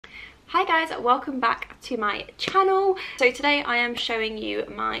Hi guys, welcome back to my channel. So today I am showing you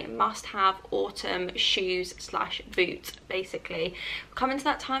my must-have autumn shoes slash boots. Basically, we're coming to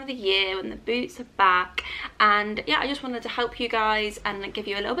that time of the year when the boots are back, and yeah, I just wanted to help you guys and give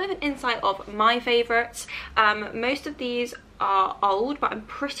you a little bit of an insight of my favourites. Most of these are old, but I'm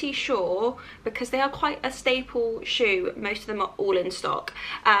pretty sure because they are quite a staple shoe, most of them are all in stock.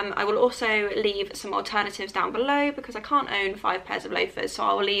 I will also leave some alternatives down below because I can't own 5 pairs of loafers, so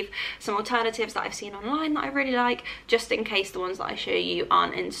I will leave some alternatives that I've seen online that I really like, just in case the ones that I show you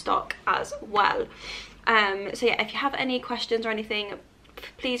aren't in stock as well. So yeah, if you have any questions or anything,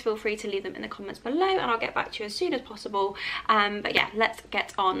 please feel free to leave them in the comments below and I'll get back to you as soon as possible. But yeah, let's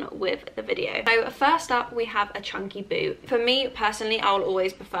get on with the video. So first up, we have a chunky boot. For me personally, I will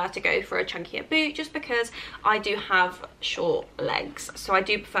always prefer to go for a chunkier boot just because I do have short legs, so I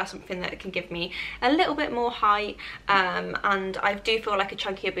do prefer something that can give me a little bit more height, and I do feel like a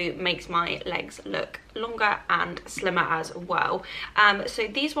chunkier boot makes my legs look longer and slimmer as well. So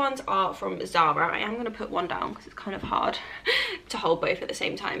these ones are from Zara. I am going to put one down because it's kind of hard to hold both at the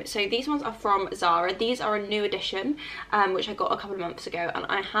same time. So these ones are from Zara. These are a new edition, which I got a couple of months ago, and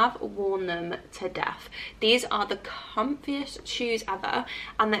I have worn them to death. These are the comfiest shoes ever,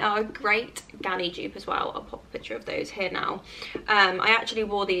 and they are a great granny dupe as well. I'll pop a picture of those here now. I actually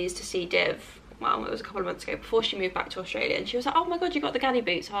wore these to see Div, well, it was a couple of months ago, before she moved back to Australia, and she was like, oh my god, you got the granny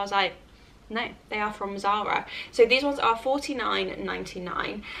boots. So I was like, no, they are from Zara. So these ones are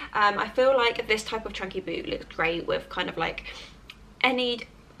 $49.99. I feel like this type of chunky boot looks great with kind of like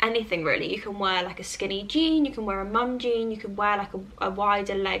anything really. You can wear like a skinny jean, you can wear a mum jean, you can wear like a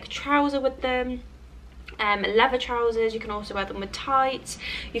wider leg trouser with them. Leather trousers, you can also wear them with tights,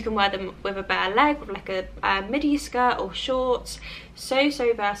 you can wear them with a bare leg, with like a midi skirt or shorts. So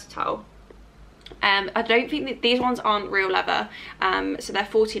versatile. I don't think that these ones aren't real leather, so they're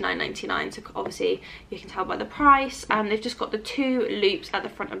 $49.99, so obviously you can tell by the price. They've just got the 2 loops at the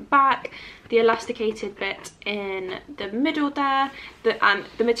front and back, the elasticated bit in the middle there.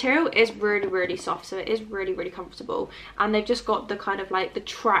 The material is really soft, so it is really comfortable, and they've just got the kind of like the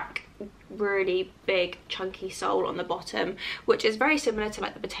track really big chunky sole on the bottom, which is very similar to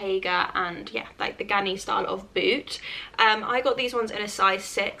like the Bottega and yeah, like the Ganni style of boot. I got these ones in a size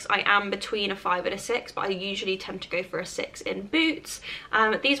 6. I am between a 5 and a 6, but I usually tend to go for a 6 in boots.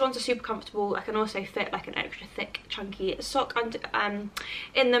 These ones are super comfortable. I can also fit like an extra thick chunky sock under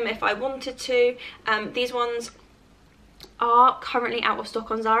in them if I wanted to. These ones are currently out of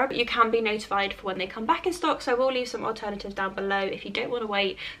stock on Zara, but you can be notified for when they come back in stock, so I will leave some alternatives down below if you don't want to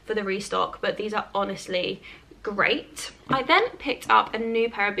wait for the restock, but these are honestly great. I then picked up a new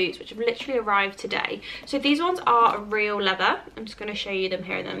pair of boots which have literally arrived today. So these ones are real leather. I'm just going to show you them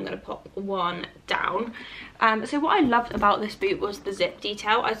here and then I'm going to pop one down. So what I loved about this boot was the zip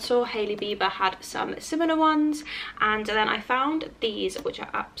detail. I saw Hailey Bieber had some similar ones, and then I found these which are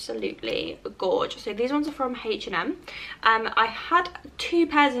absolutely gorgeous. So these ones are from H&M. I had 2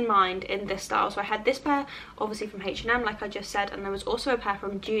 pairs in mind in this style. So I had this pair obviously from H&M like I just said, and there was also a pair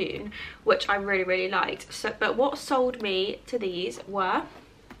from June which I really liked. So but what sold me to these were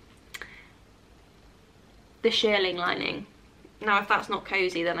the shearling lining. Now if that's not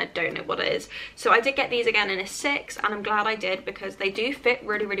cozy, then I don't know what it is. So I did get these again in a 6, and I'm glad I did because they do fit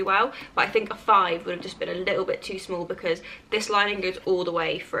really well, but I think a 5 would have just been a little bit too small because this lining goes all the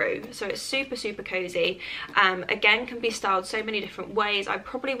way through. So it's super cozy. Again, can be styled so many different ways. I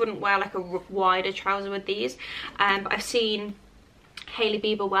probably wouldn't wear like a wider trouser with these, but I've seen Hailey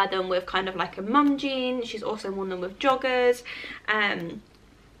Bieber wear them with kind of like a mum jean. She's also worn them with joggers, and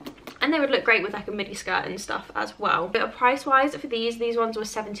they would look great with like a midi skirt and stuff as well. But price wise for these ones were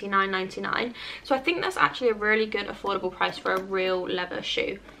 $79.99, so I think that's actually a really good affordable price for a real leather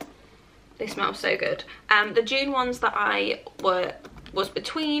shoe. They smell so good. The June ones that I was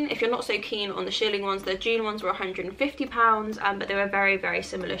between, if you're not so keen on the shearling ones, the June ones were £150, but they were very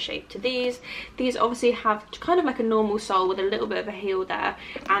similar shape to these. These obviously have kind of like a normal sole with a little bit of a heel there,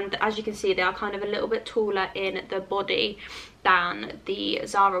 and as you can see they are kind of a little bit taller in the body than the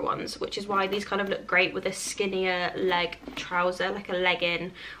Zara ones, which is why these kind of look great with a skinnier leg trouser, like a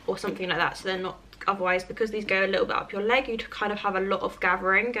legging or something like that, so they're not, otherwise because these go a little bit up your leg, you'd kind of have a lot of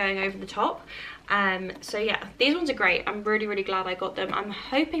gathering going over the top. So yeah, these ones are great. I'm really glad I got them. I'm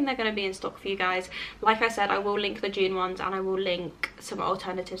hoping they're going to be in stock for you guys. Like I said, I will link the June ones and I will link some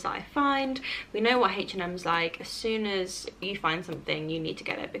alternatives that I find. We know what H&M's like. As soon as you find something, you need to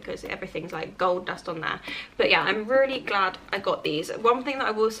get it because everything's like gold dust on there. But yeah, I'm really glad I got these. One thing that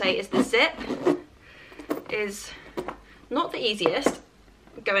I will say is the zip is not the easiest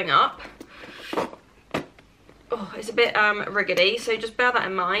going up. oh, it's a bit riggedy, so just bear that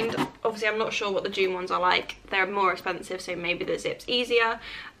in mind. Obviously I'm not sure what the June ones are like. They're more expensive, so maybe the zip's easier.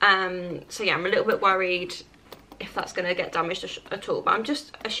 So yeah, I'm a little bit worried if that's going to get damaged at all, but I'm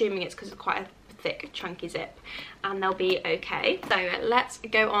just assuming it's because it's quite a thick chunky zip and they'll be okay. So let's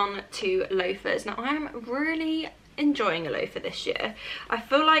go on to loafers. Now I am really enjoying a loafer this year. I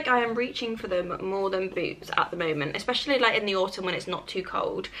feel like I am reaching for them more than boots at the moment, especially like in the autumn when it's not too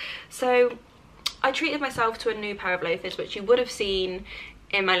cold. So I treated myself to a new pair of loafers, which you would have seen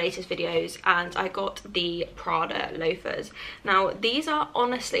in my latest videos, and I got the Prada loafers. Now these are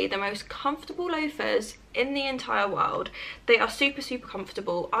honestly the most comfortable loafers in the entire world. They are super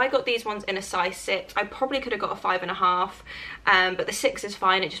comfortable. I got these ones in a size 6. I probably could have got a 5.5, but the 6 is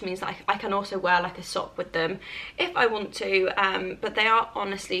fine. It just means that I can also wear like a sock with them if I want to, but they are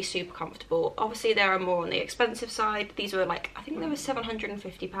honestly super comfortable. Obviously there are more on the expensive side. These were like, I think they were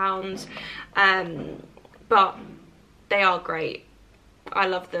 £750, but they are great. I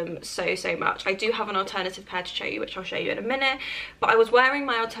love them so much. I do have an alternative pair to show you, which I'll show you in a minute, but I was wearing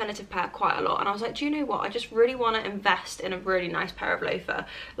my alternative pair quite a lot and I was like, do you know what, I just really want to invest in a really nice pair of loafer.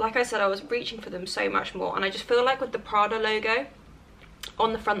 Like I said, I was reaching for them so much more, and I just feel like with the Prada logo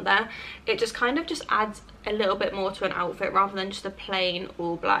on the front there, it just kind of just adds a little bit more to an outfit rather than just a plain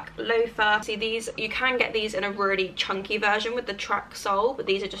all black loafer. See, these, you can get these in a really chunky version with the track sole, but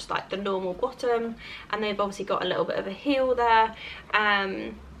these are just like the normal bottom, and they've obviously got a little bit of a heel there.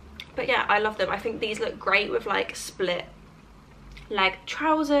 But yeah, I love them. I think these look great with like split leg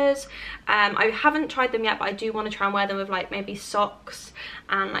trousers. I haven't tried them yet, but I do want to try and wear them with like maybe socks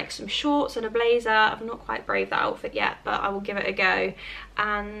and like some shorts and a blazer. I've not quite braved that outfit yet, but I will give it a go.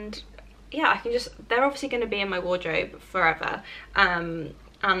 And yeah, I can just, they're obviously going to be in my wardrobe forever, and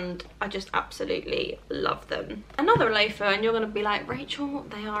I just absolutely love them. Another loafer, and you're going to be like, Rachel,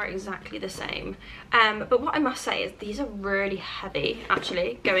 they are exactly the same, but what I must say is these are really heavy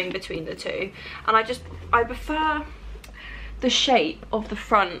actually going between the two, and I prefer the shape of the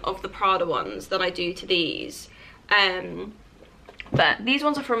front of the Prada ones than I do to these. But these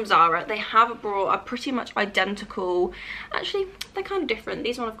ones are from Zara. They have brought a pretty much identical, actually they're kind of different.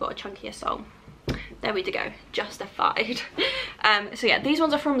 These ones have got a chunkier sole. There we go, justified. So yeah, these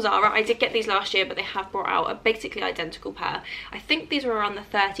ones are from Zara. I did get these last year, but they have brought out a basically identical pair. I think these were around the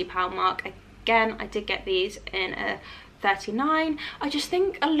 £30 mark. Again, I did get these in a 39. I just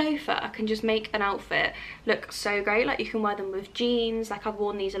think a loafer can just make an outfit look so great. Like you can wear them with jeans. Like I've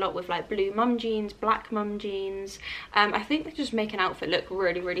worn these a lot with like blue mum jeans, black mum jeans. I think they just make an outfit look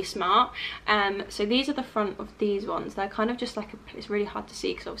really smart. So these are the front of these ones. They're kind of just like it's really hard to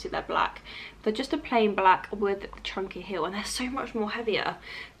see because obviously they're black. They're just a plain black with the chunky heel, and they're so much more heavier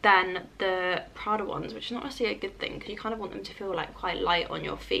than the Prada ones, which is not necessarily a good thing because you kind of want them to feel like quite light on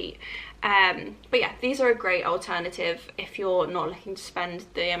your feet. But yeah, these are a great alternative if you're not looking to spend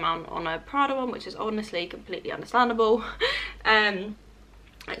the amount on a Prada one, which is honestly completely understandable. It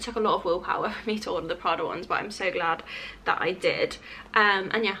took a lot of willpower for me to order the Prada ones, but I'm so glad that I did.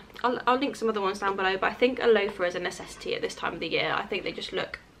 And yeah, I'll link some other ones down below, but I think a loafer is a necessity at this time of the year. I think they just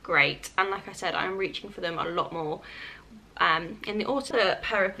look great, and like I said, I'm reaching for them a lot more in the autumn. A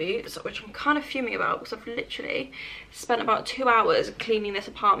pair of boots, which I'm kind of fuming about because I've literally spent about 2 hours cleaning this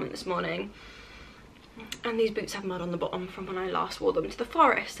apartment this morning, and these boots have mud on the bottom from when I last wore them to the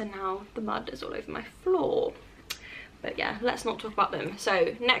forest, and now the mud is all over my floor. But yeah, let's not talk about them.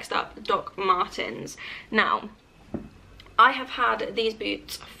 So next up, Doc Martens. Now I have had these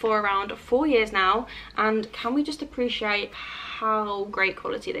boots for around 4 years now, and can we just appreciate how great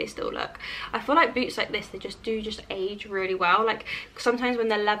quality they still look? I feel like boots like this, they just age really well. Like sometimes when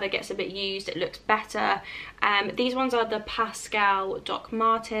the leather gets a bit used, it looks better. These ones are the Pascal Doc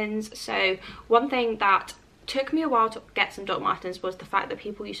Martens. So one thing that took me a while to get some Doc Martens was the fact that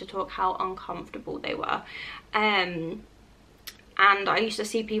people used to talk how uncomfortable they were. And I used to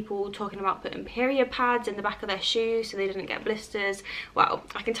see people talking about putting period pads in the back of their shoes so they didn't get blisters. Well,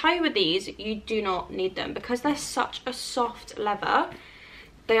 I can tell you with these, you do not need them because they're such a soft leather.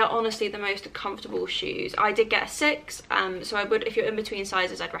 They are honestly the most comfortable shoes. I did get a 6, so I would, if you're in between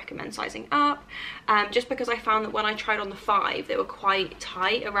sizes, I'd recommend sizing up. Just because I found that when I tried on the 5, they were quite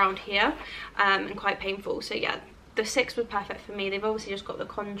tight around here and quite painful. So yeah, the 6 was perfect for me. They've obviously just got the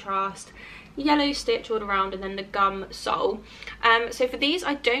contrast yellow stitch all around and then the gum sole. So for these,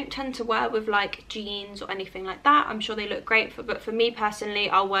 I don't tend to wear with like jeans or anything like that. I'm sure they look great, but for me personally,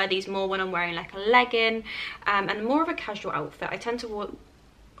 I'll wear these more when I'm wearing like a legging and more of a casual outfit. I tend to wear...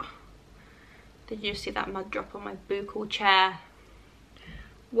 Did you just see that mud drop on my buccal chair?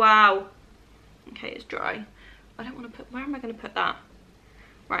 Wow. Okay, it's dry. I don't want to put... Where am I going to put that?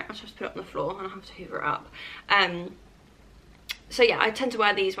 Right, I'll just put it on the floor and I'll have to hoover it up. So yeah, I tend to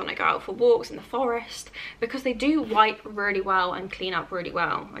wear these when I go out for walks in the forest because they do wipe really well and clean up really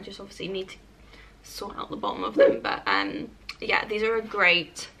well. I just obviously need to sort out the bottom of them, but yeah, these are a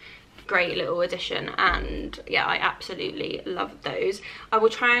great little addition, and yeah, I absolutely love those. I will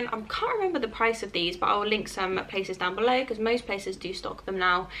try and, I can't remember the price of these, but I will link some places down below because most places do stock them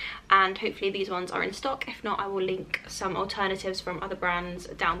now, and hopefully these ones are in stock. If not, I will link some alternatives from other brands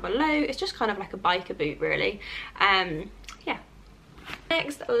down below. It's just kind of like a biker boot really. Yeah.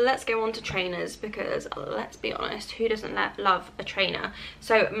 Next, let's go on to trainers, because let's be honest, who doesn't love a trainer?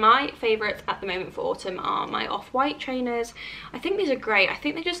 So my favourites at the moment for autumn are my off-white trainers. I think these are great. I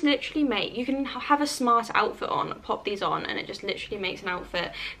think they just literally make, you can have a smart outfit on, pop these on, and it just literally makes an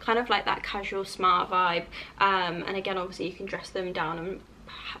outfit kind of like that casual smart vibe. And again, obviously you can dress them down and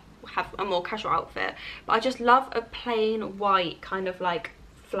have a more casual outfit, but I just love a plain white kind of like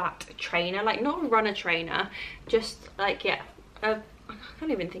flat trainer, like not a runner trainer, just like, yeah, I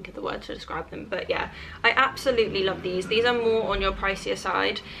can't even think of the word to describe them, but yeah, I absolutely love these. These are more on your pricier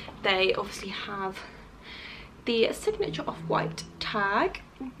side. They obviously have the signature off-white tag,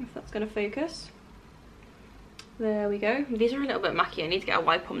 if that's going to focus. There we go. These are a little bit mucky. I need to get a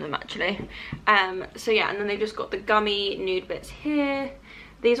wipe on them actually. So yeah, and then they've just got the gummy nude bits here.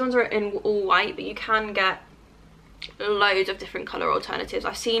 These ones are in all white, but you can get loads of different colour alternatives.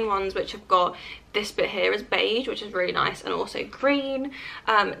 I've seen ones which have got this bit here as beige, which is really nice, and also green.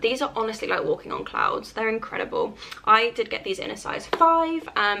 These are honestly like walking on clouds. They're incredible. I did get these in a size 5,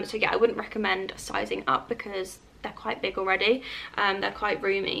 so yeah, I wouldn't recommend sizing up because they're quite big already. They're quite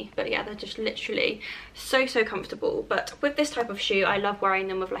roomy, but yeah, they're just literally so comfortable. But with this type of shoe, I love wearing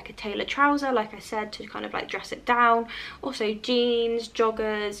them with like a tailored trouser, like I said, to kind of like dress it down. Also jeans,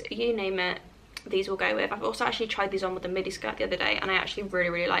 joggers, you name it, these will go with. I've also actually tried these on with a midi skirt the other day, and I actually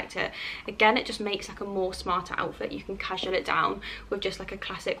really liked it. Again, it just makes like a more smarter outfit. You can casual it down with just like a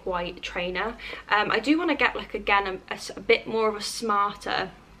classic white trainer. I do want to get like, again, a bit more of a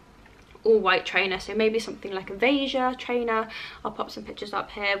smarter all white trainer, so maybe something like a Veja trainer. I'll pop some pictures up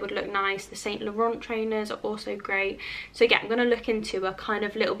here, would look nice. The Saint Laurent trainers are also great. So yeah, I'm going to look into a kind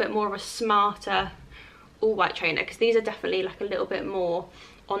of little bit more of a smarter all white trainer, because these are definitely like a little bit more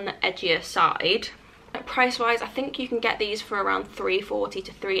on the edgier side. Price wise, I think you can get these for around $340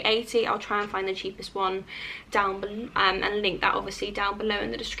 to $380. I'll try and find the cheapest one down below, and link that obviously down below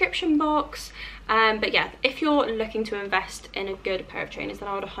in the description box. But yeah, if you're looking to invest in a good pair of trainers, then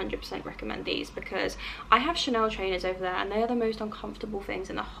I would 100% recommend these, because I have Chanel trainers over there and they are the most uncomfortable things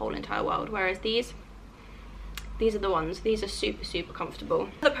in the whole entire world, whereas these are the ones. These are super comfortable.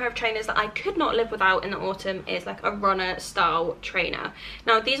 The pair of trainers that I could not live without in the autumn is like a runner style trainer.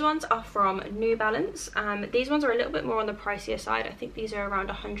 Now these ones are from New Balance. These ones are a little bit more on the pricier side. I think these are around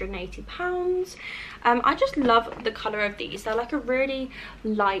 £180. I just love the colour of these. They're like a really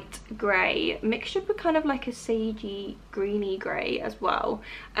light grey mixture with kind of like a sagey greeny grey as well.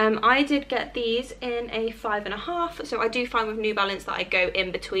 I did get these in a 5.5, so I do find with New Balance that I go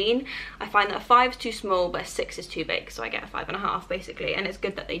in between. I find that a 5 is too small but a 6 is too big, so I get a 5.5 basically, and it's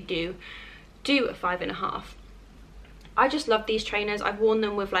good that they do a 5.5. I just love these trainers. I've worn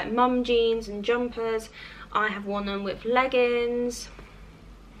them with like mum jeans and jumpers. I have worn them with leggings,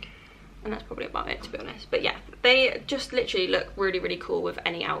 and that's probably about it, to be honest. But yeah, they just literally look really cool with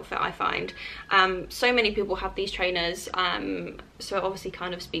any outfit, I find. So many people have these trainers, so it obviously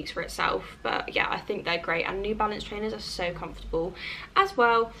kind of speaks for itself. But yeah, I think they're great, and New Balance trainers are so comfortable as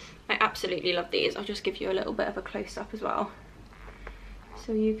well. I absolutely love these. I'll just give you a little bit of a close-up as well,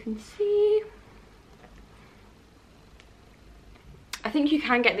 so you can see. I think you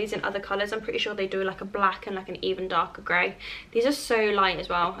can get these in other colours. I'm pretty sure they do like a black and like an even darker grey. These are so light as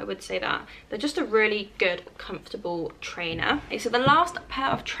well, I would say that. They're just a really good, comfortable trainer. Okay, so the last pair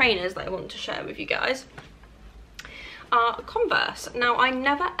of trainers that I want to share with you guys are Converse. Now I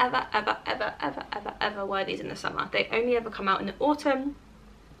never ever wear these in the summer. They only ever come out in the autumn,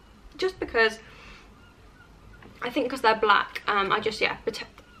 just because I think because they're black,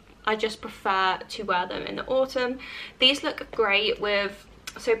 I just prefer to wear them in the autumn. These look great with,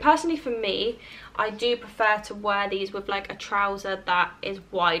 so personally for me, I do prefer to wear these with like a trouser that is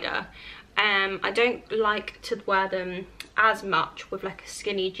wider. I don't like to wear them as much with like a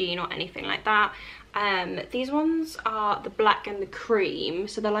skinny jean or anything like that. These ones are the black and the cream,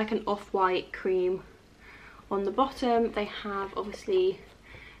 so they're like an off-white cream on the bottom. They have obviously,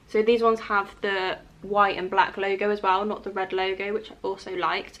 so these ones have the white and black logo as well, not the red logo, which I also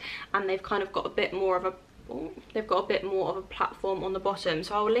liked, and they've kind of got a bit more of a they've got a bit more of a platform on the bottom,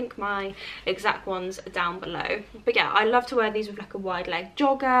 so I'll link my exact ones down below. But yeah, I love to wear these with like a wide leg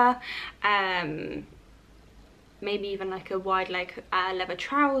jogger, maybe even like a wide leg leather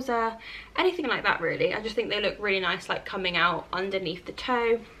trouser, anything like that really. I just think they look really nice, like coming out underneath the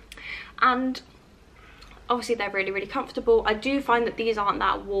toe, and obviously they're really, really comfortable. I do find that these aren't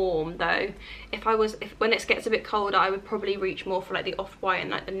that warm though. If when it gets a bit colder, I would probably reach more for like the Off-White and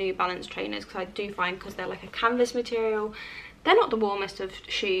like the New Balance trainers, because I do find, because they're like a canvas material, they're not the warmest of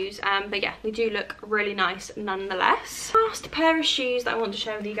shoes, but yeah, they do look really nice nonetheless. Last pair of shoes that I want to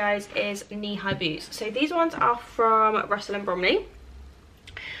share with you guys is knee-high boots. So these ones are from Russell & Bromley.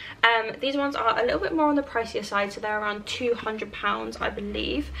 These ones are a little bit more on the pricier side, so they're around £200 I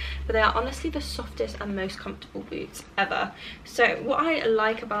believe, but they are honestly the softest and most comfortable boots ever. So what I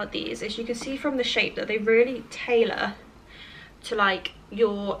like about these is you can see from the shape that they really tailor to like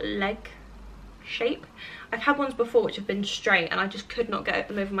your leg shape. I've had ones before which have been straight and I just could not get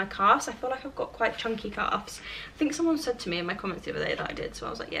them over my calves. I feel like I've got quite chunky calves. I think someone said to me in my comments the other day that I did, so I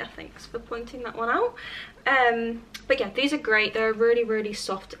was like, yeah, thanks for pointing that one out. But yeah, these are great. They're a really, really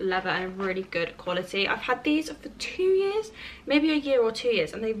soft leather and really good quality. I've had these for 2 years, maybe a year or 2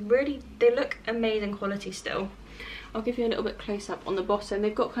 years, and they look amazing quality still. I'll give you a little bit close up on the bottom.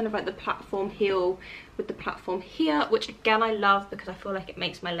 They've got kind of like the platform heel with the platform here, which again I love because I feel like it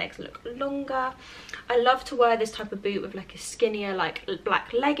makes my legs look longer. I love to wear this type of boot with like a skinnier like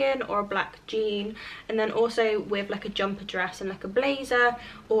black legging or a black jean, and then also with like a jumper dress and like a blazer,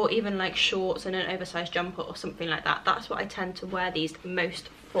 or even like shorts and an oversized jumper or something like that. That's what I tend to wear these most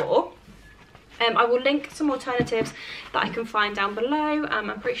for. I will link some alternatives that I can find down below.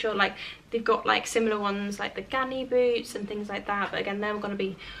 I'm pretty sure like they've got like similar ones like the Ganni boots and things like that, but again they're going to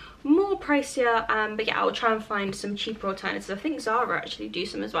be more pricier. But yeah, I'll try and find some cheaper alternatives. I think Zara actually do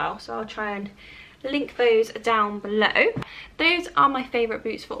some as well, so I'll try and link those down below. Those are my favourite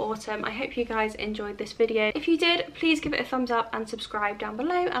boots for autumn. I hope you guys enjoyed this video. If you did, please give it a thumbs up and subscribe down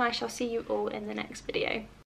below, and I shall see you all in the next video.